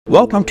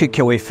Welcome to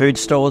Kiwi Food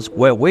Stores,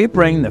 where we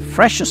bring the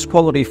freshest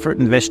quality fruit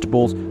and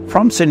vegetables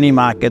from Sydney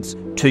markets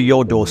to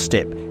your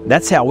doorstep.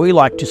 That's how we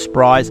like to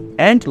surprise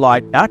and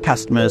delight our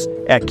customers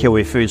at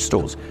Kiwi Food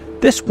Stores.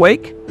 This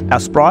week,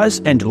 our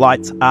surprise and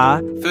delights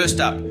are...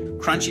 First up,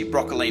 crunchy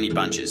broccolini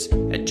bunches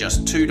at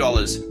just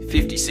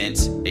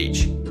 $2.50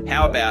 each.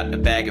 How about a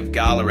bag of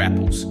gala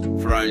apples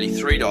for only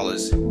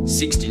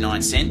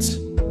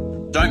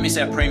 $3.69? Don't miss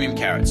our premium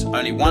carrots,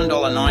 only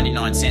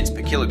 $1.99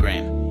 per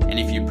kilogram. And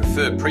if you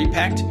prefer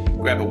pre-packed,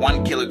 grab a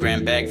 1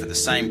 kilogram bag for the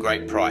same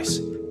great price.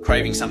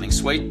 Craving something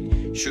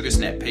sweet? Sugar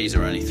snap peas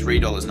are only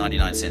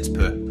 $3.99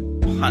 per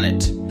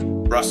punnet.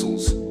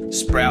 Brussels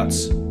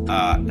sprouts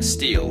are a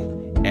steal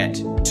at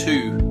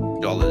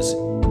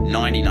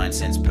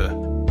 $2.99 per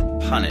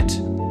punnet.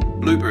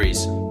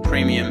 Blueberries,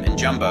 premium and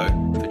jumbo,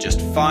 for just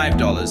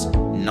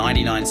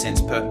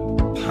 $5.99 per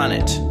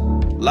punnet.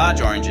 Large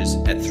oranges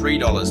at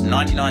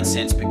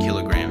 $3.99 per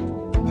kilogram.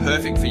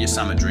 Perfect for your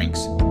summer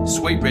drinks.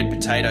 Sweet red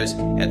potatoes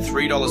at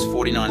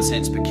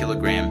 $3.49 per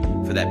kilogram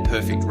for that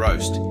perfect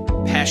roast.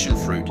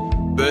 Passionfruit,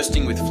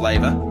 bursting with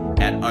flavour,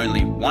 at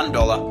only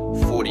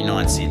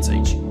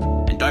 $1.49 each.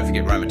 And don't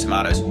forget Roma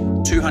tomatoes,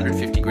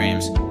 250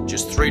 grams,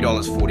 just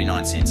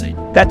 $3.49 each.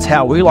 That's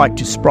how we like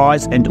to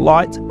surprise and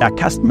delight our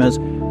customers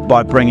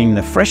by bringing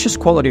the freshest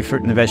quality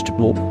fruit and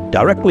vegetable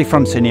directly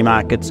from Sydney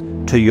markets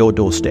to your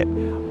doorstep.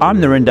 I'm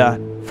Narinder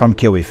from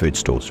Kiwi Food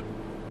Stores.